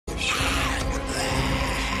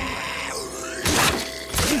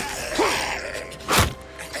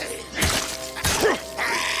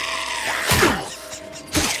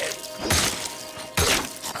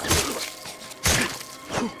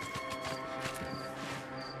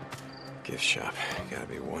Gift shop. Gotta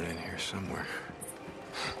be one in here somewhere.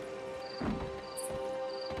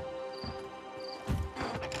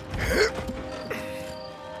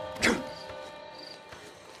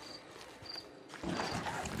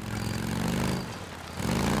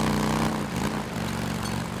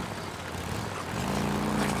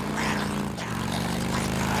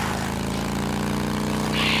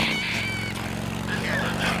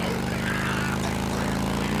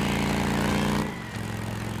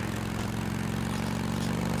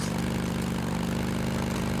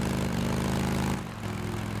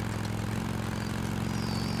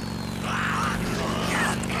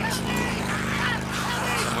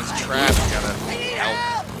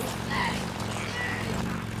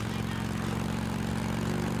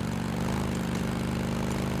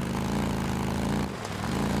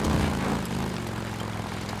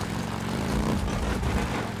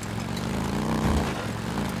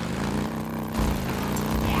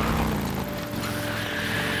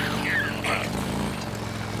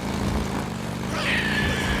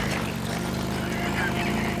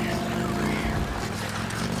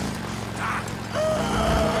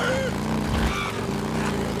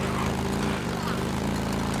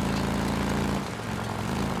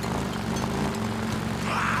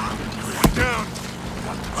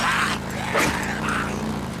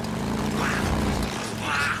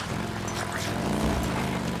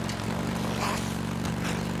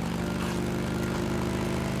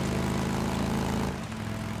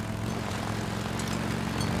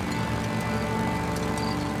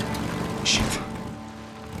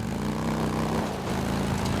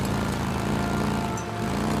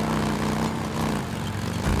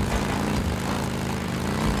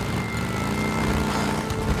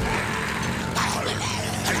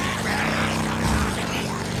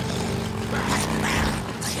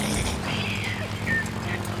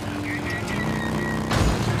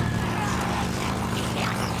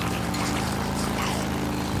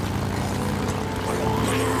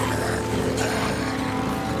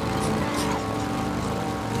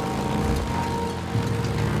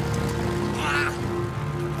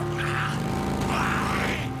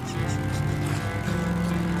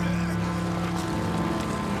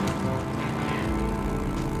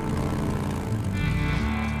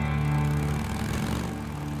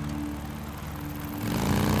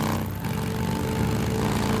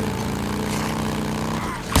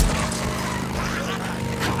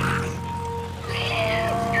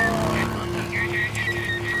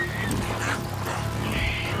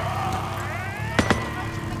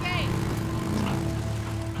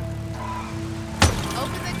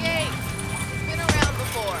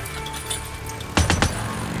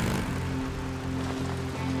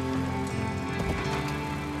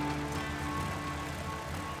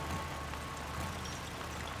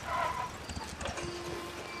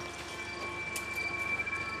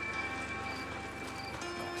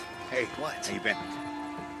 Hey, what? How you been?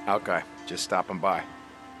 Out guy. Just stopping by.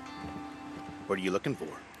 What are you looking for?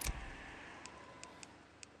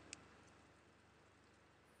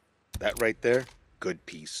 That right there, good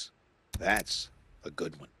piece. That's a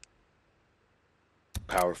good one.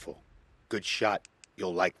 Powerful. Good shot.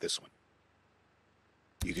 You'll like this one.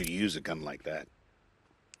 You could use a gun like that.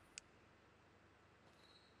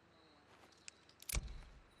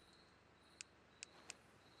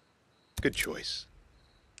 Good choice.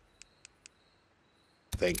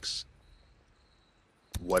 Thanks.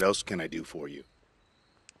 What else can I do for you?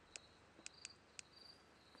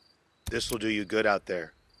 This'll do you good out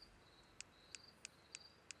there.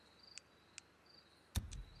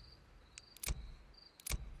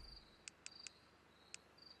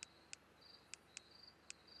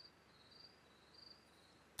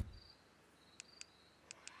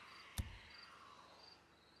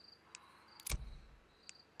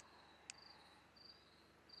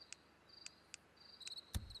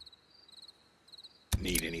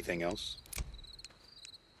 Need anything else?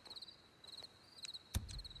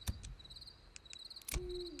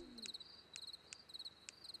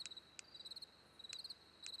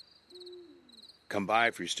 Come by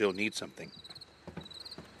if you still need something.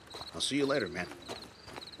 I'll see you later, man.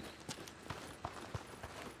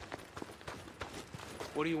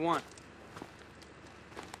 What do you want?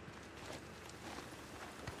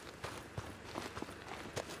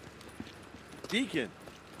 Deacon!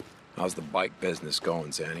 How's the bike business going,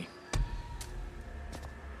 Zanny?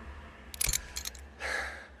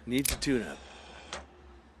 Needs a tune-up.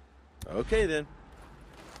 Okay, then.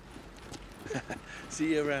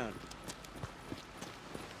 See you around.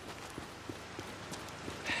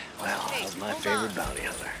 Well, how's my favorite bounty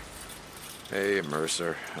hunter? Hey,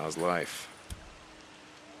 Mercer. How's life?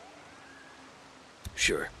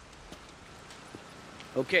 Sure.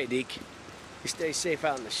 Okay, Deke. You stay safe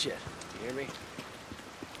out in the shit. You hear me?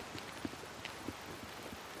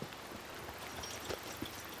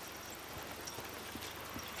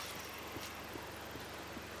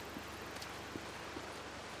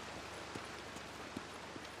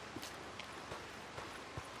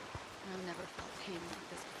 I've never felt pain like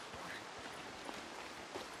this before.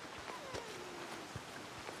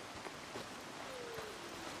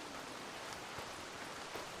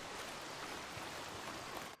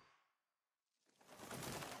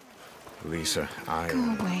 Lisa,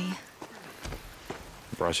 Go away.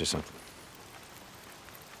 brought you something.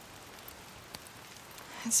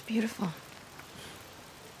 It's beautiful.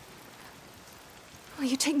 Will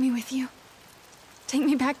you take me with you? Take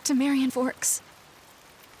me back to Marion Forks.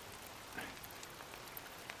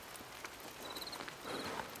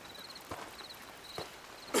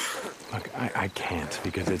 Look, I can't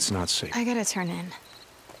because it's not safe. I gotta turn in.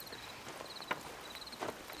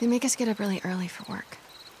 They make us get up really early for work.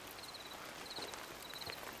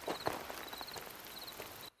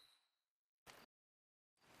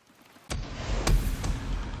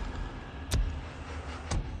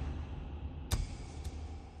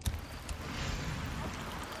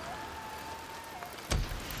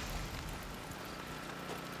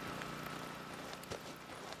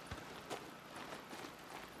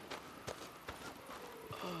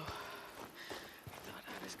 Thought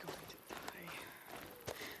I was going to die.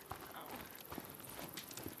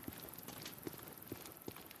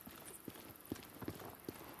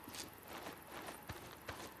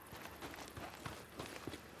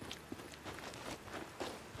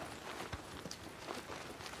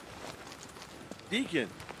 Deacon,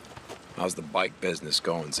 How's the bike business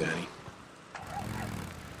going, Zanny?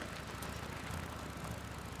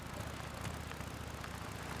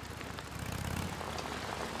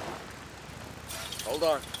 Hold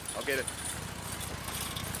on. I'll get it.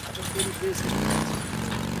 I've been pretty busy.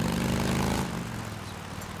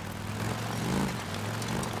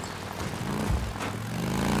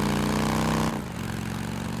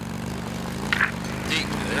 Deke,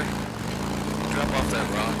 you there? Drop off that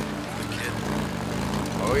rock. The kid.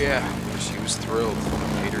 Oh, yeah. She was thrilled.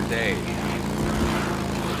 Made her day.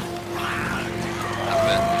 I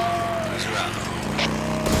bet. He's around.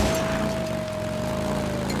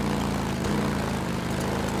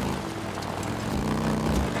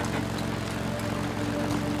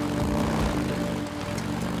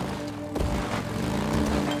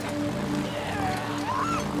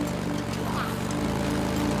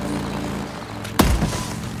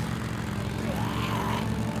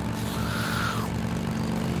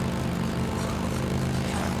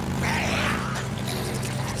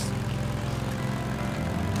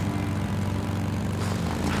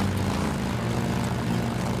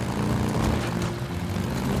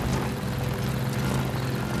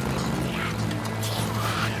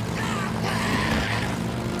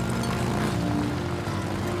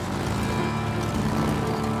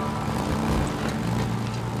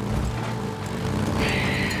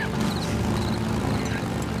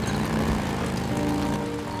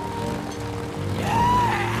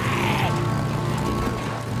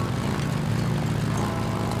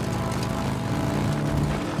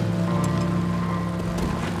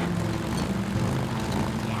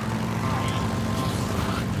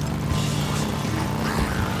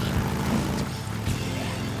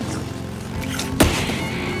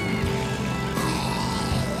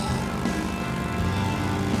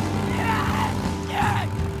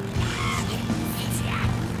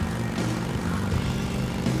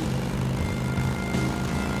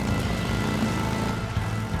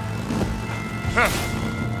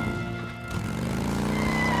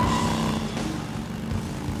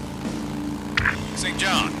 St.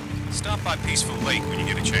 John, stop by Peaceful Lake when you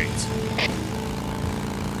get a chance.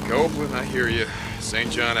 Copeland, I hear you.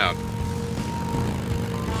 St. John out.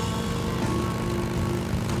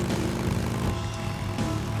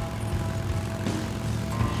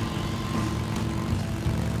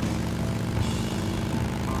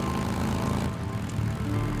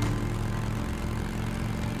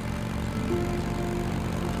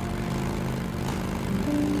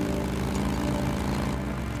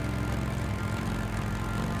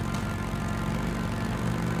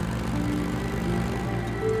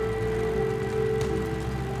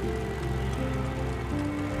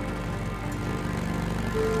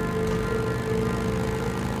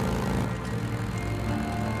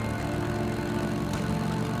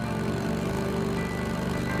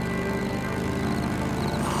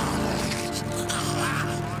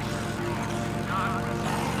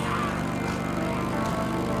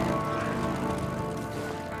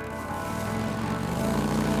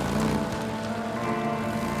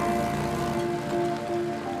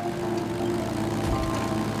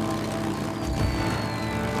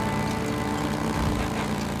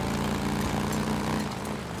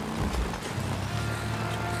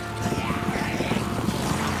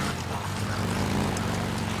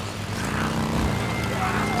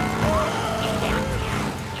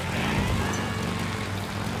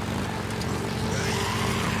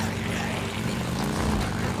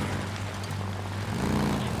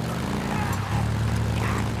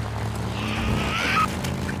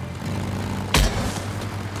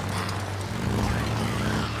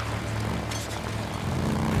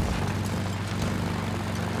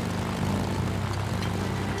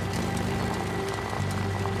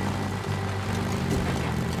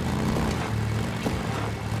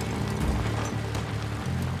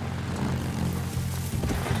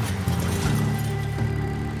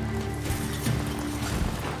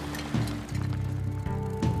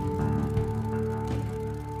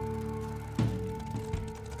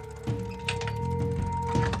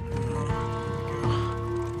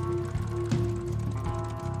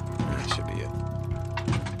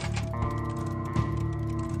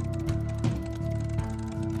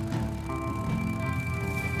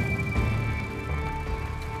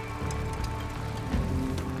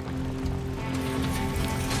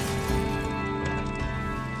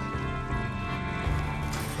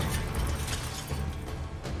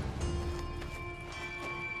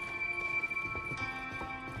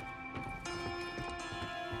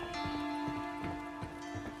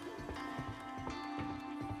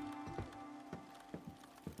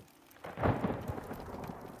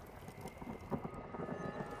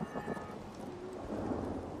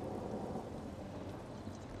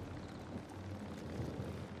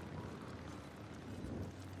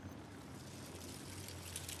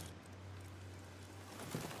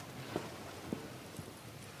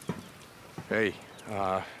 Hey,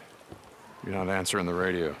 you're not answering the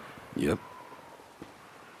radio. Yep.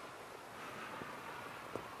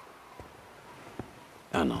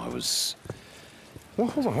 I know, I was... Well,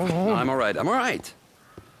 hold on. No, I'm all right.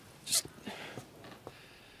 Just...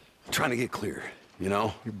 trying to get clear, you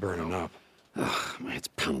know? You're burning up. Ugh, my head's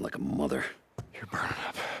pounding like a mother. You're burning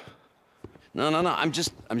up. No, I'm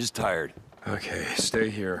just tired. Okay, stay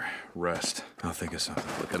here. Rest. I'll think of something.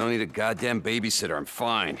 Look, I don't need a goddamn babysitter. I'm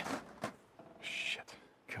fine. Shit.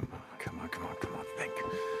 Come on. Think.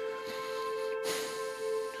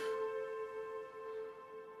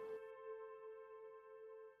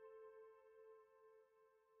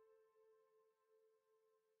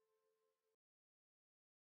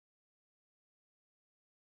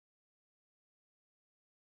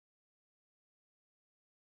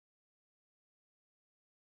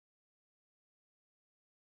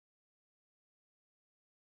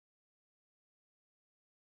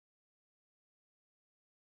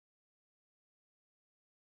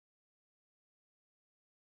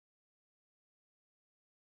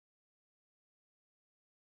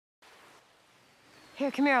 Here,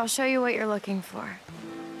 come here, I'll show you what you're looking for.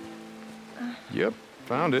 Yep,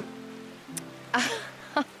 found it.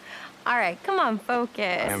 All right, come on,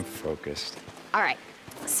 focus. I am focused. All right,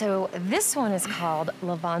 so this one is called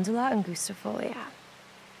Lavandula angustifolia.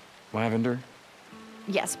 Lavender?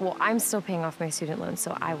 Yes, well, I'm still paying off my student loan,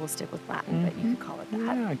 so I will stick with Latin, but you can call it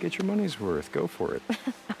that. Yeah, get your money's worth. Go for it.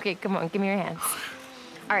 Okay, come on, give me your hands.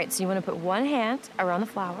 All right, so you want to put one hand around the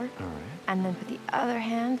flower. All right. And then put the other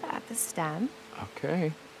hand at the stem.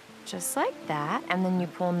 Okay. Just like that, and then you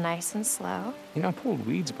pull nice and slow. You know, I pulled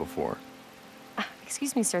weeds before.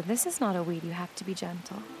 Excuse me, sir, this is not a weed. You have to be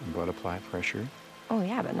gentle. But apply pressure. Oh,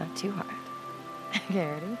 yeah, but not too hard. Okay,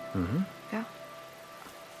 ready? Mm-hmm. Go.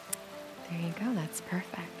 There you go, that's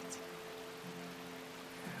perfect.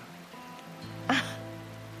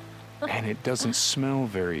 And it doesn't smell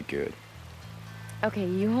very good. Okay,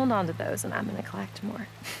 you hold on to those, and I'm gonna collect more.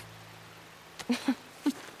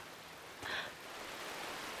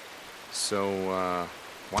 So,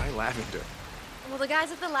 why lavender? Well, the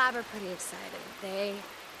guys at the lab are pretty excited. They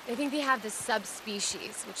think they have this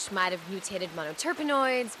subspecies, which might have mutated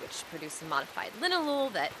monoterpenoids, which produce a modified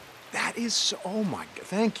linalool that... That is so... Oh, my God.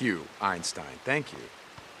 Thank you, Einstein. Thank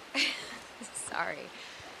you. Sorry.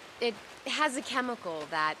 It has a chemical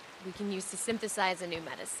that we can use to synthesize a new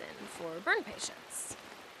medicine for burn patients.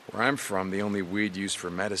 Where I'm from, the only weed used for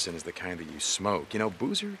medicine is the kind that you smoke. You know,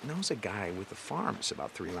 Boozer knows a guy with a farm just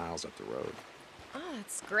about 3 miles up the road. Oh,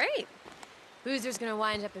 that's great. Boozer's gonna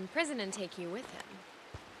wind up in prison and take you with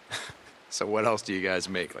him. So what else do you guys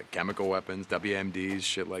make? Like chemical weapons, WMDs,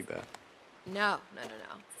 shit like that? No.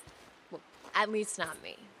 Well, at least not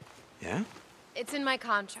me. Yeah? It's in my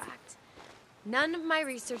contract. None of my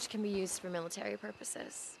research can be used for military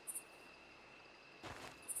purposes.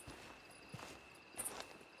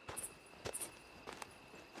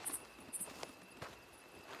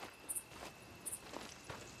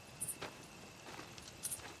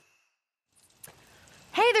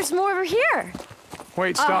 Hey, there's more over here.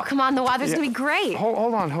 Wait, stop. Oh, come on, the water's gonna be great.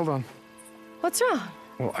 Hold on. What's wrong?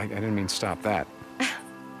 Well, I didn't mean stop that.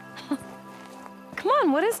 Come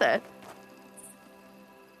on, what is it?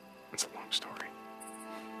 It's a long story.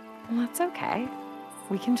 Well, that's okay.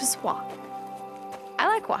 We can just walk. I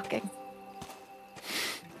like walking.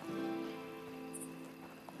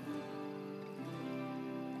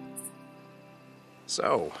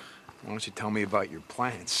 So, why don't you tell me about your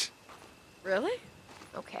plants? Really?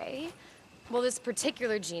 Okay. Well, this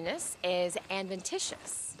particular genus is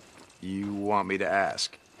adventitious. You want me to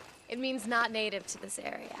ask? It means not native to this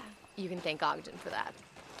area. You can thank Ogden for that.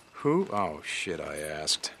 Who? Oh, shit, I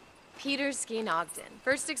asked. Peter Skeen Ogden,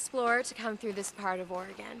 first explorer to come through this part of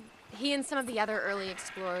Oregon. He and some of the other early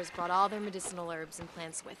explorers brought all their medicinal herbs and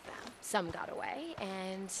plants with them. Some got away,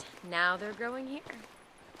 and now they're growing here.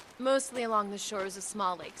 Mostly along the shores of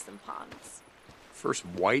small lakes and ponds. First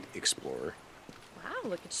white explorer. Wow,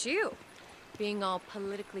 look at you. Being all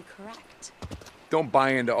politically correct. Don't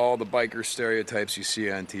buy into all the biker stereotypes you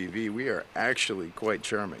see on TV. We are actually quite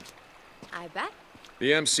charming. I bet.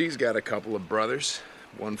 The MC's got a couple of brothers,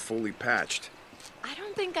 one fully patched. I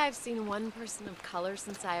don't think I've seen one person of color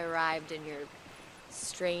since I arrived in your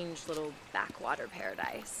strange little backwater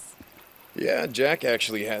paradise. Yeah, Jack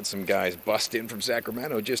actually had some guys bust in from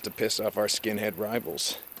Sacramento just to piss off our skinhead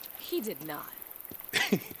rivals. He did not.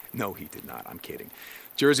 No, he did not. I'm kidding.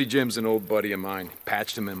 Jersey Jim's an old buddy of mine.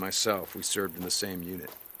 Patched him and myself. We served in the same unit.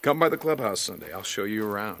 Come by the clubhouse Sunday. I'll show you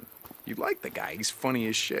around. You'd like the guy. He's funny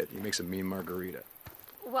as shit. He makes a mean margarita.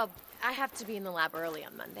 Well, I have to be in the lab early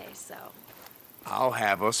on Monday, so... I'll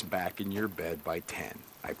have us back in your bed by 10.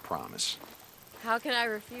 I promise. How can I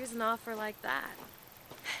refuse an offer like that?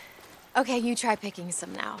 Okay, you try picking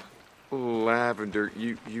some now. Lavender.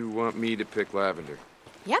 You want me to pick lavender?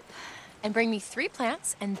 Yep. And bring me 3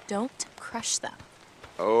 plants and don't crush them.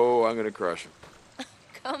 Oh, I'm gonna crush them.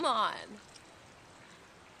 Come on.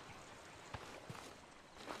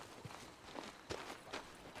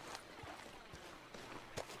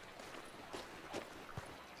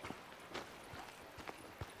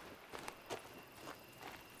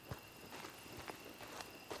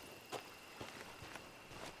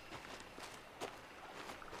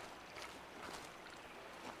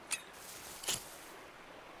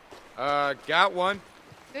 Got one.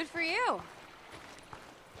 Good for you.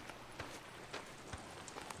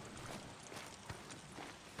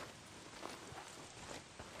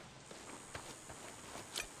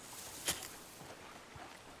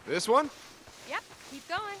 This one? Yep, keep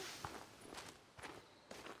going.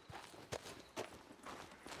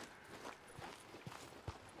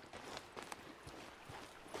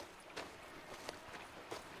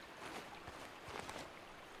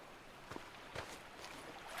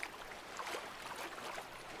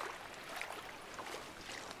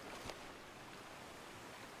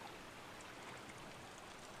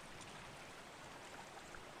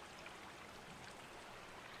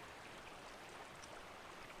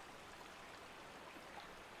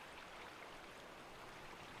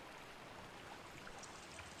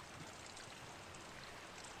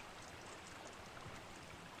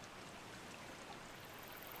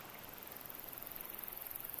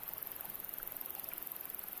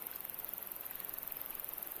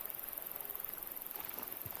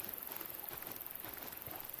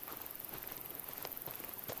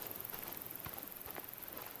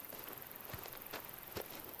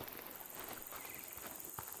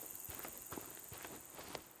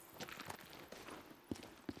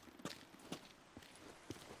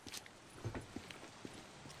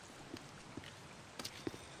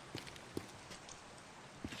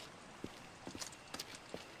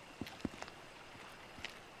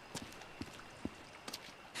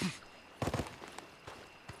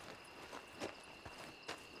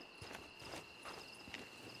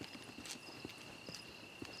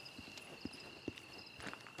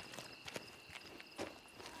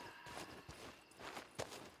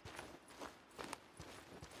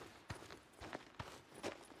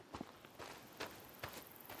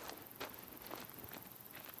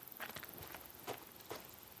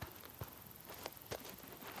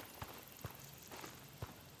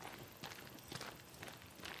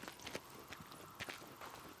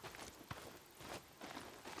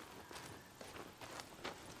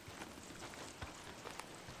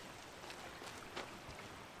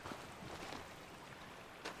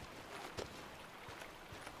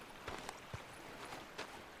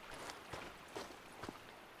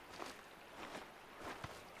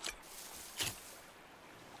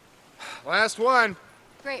 Last one.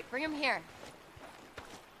 Great, bring him here.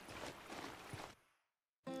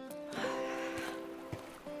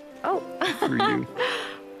 Oh. For you.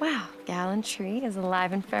 Wow, gallantry is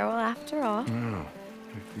alive and farewell after all. No.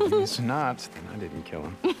 If it's not, then I didn't kill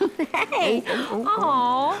him. Hey!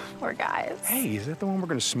 Aw, poor guys. Hey, is that the one we're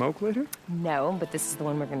gonna smoke later? No, but this is the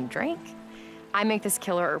one we're gonna drink. I make this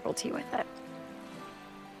killer herbal tea with it.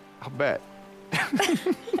 I'll bet.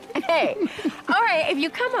 Hey, all right, if you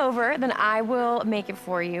come over, then I will make it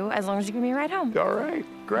for you as long as you give me a ride home. All right,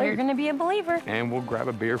 great. You're gonna be a believer. And we'll grab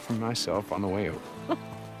a beer for myself on the way over.